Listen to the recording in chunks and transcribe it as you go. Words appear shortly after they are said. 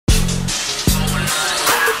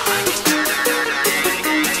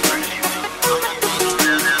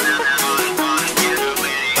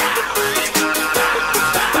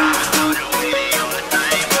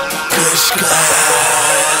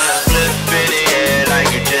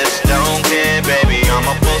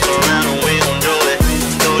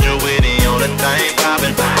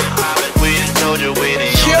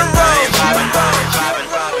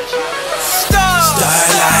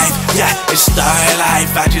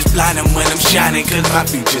if I just blind them when I'm shining, cause my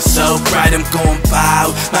future's so bright. I'm going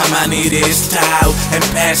bow, my money this towel, and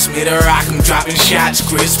pass me the rock, I'm dropping shots,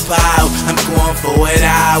 Chris Bow. I'm going for it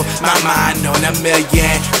out, my mind on a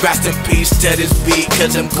million. Rest in peace to this beat,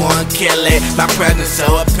 cause I'm going kill it. My presence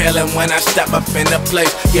so appealing when I step up in the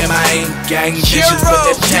place. Yeah, my aim gang vicious with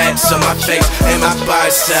the tats on my face, and my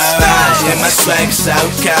bars so hot, and my swag so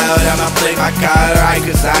cold. I'ma play my card right,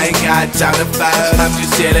 cause I ain't got time to foul. I'm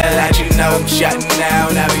just here to let you know I'm shutting down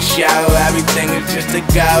every show. Everything is just a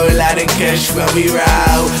go, letting cash when we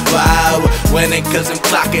roll. Wow, winning cause I'm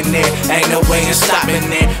clocking it, ain't no way in stopping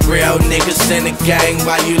it. Real niggas in the gang,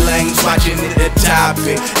 while you lanes watching it the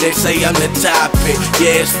topic. They say I'm the topic,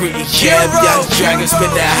 yeah it's free cap. Young dragon spit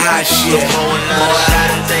that hot shit. Pull another shot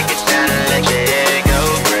and take it down and let your head go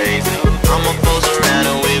crazy. I'ma pose around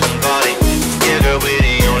and we gon' party. Yeah girl, we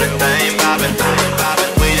the only thing poppin'.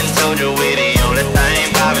 We done told you we the only thing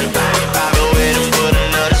poppin'. Go ahead and put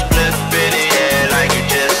another split in the air like you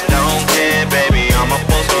just don't care, baby. I'ma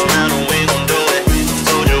pose around and we gon' do it.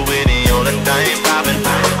 Told you we the only thing poppin'.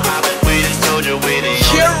 We done told you we the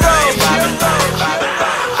only thing poppin'.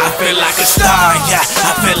 I feel like a star, yeah,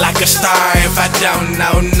 I feel like a star. If I don't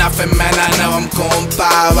know nothing, man, I know I'm gon'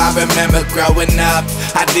 bow. I remember growing up,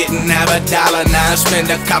 I didn't have a dollar. Now I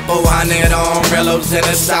spend a couple hundred on Rillos and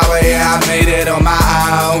a sour. Yeah, I made it on my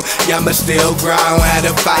own, young but still grown. Had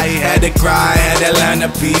to fight, had to grind, had to learn to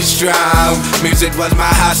be strong. Music was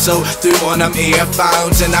my hustle, threw on them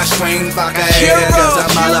earphones, and I screamed fuck a hater, cause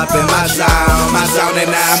I'm all up in my zone, and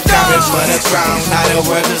now I'm coming for the throne. Now the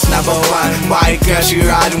world is number one. White girl, she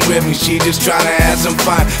riding with me, she just tryna have some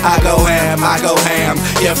fun. I go ham,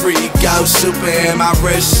 yeah, free go super in my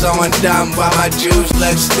wrist, so dumb while my juice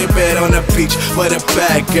looks stupid on the beach with a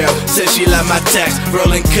bad girl. Says she love my text,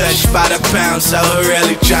 rolling kush by the pound, so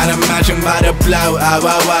really tryna match him by the blow. Oh,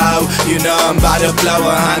 oh, oh, you know I'm about to blow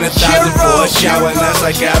 100,000 for a show, and that's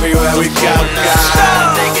like everywhere we go.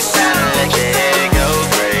 Take it down and let your head go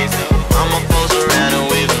crazy. I'ma pose around and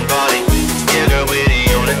we gon' party. Yeah girl, we the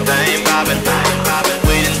only thing poppin'.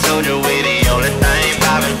 We done told you we the only thing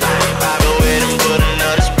poppin'. Go ahead and put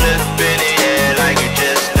another split in the air like you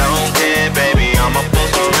just don't care, baby. I'ma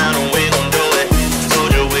pose around and we gon' do it.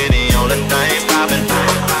 Told you we the only thing poppin'.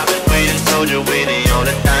 We done told you we the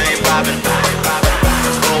only thing poppin'.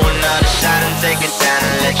 Pull another shot and take it down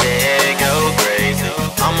and let your head go crazy.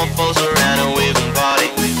 I'ma pose around and we gon'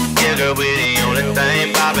 party. Yeah girl, we the only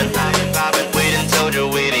thing poppin'. We done told you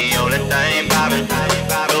we the only thing poppin'.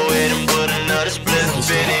 Go ahead and put another split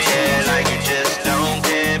in the air like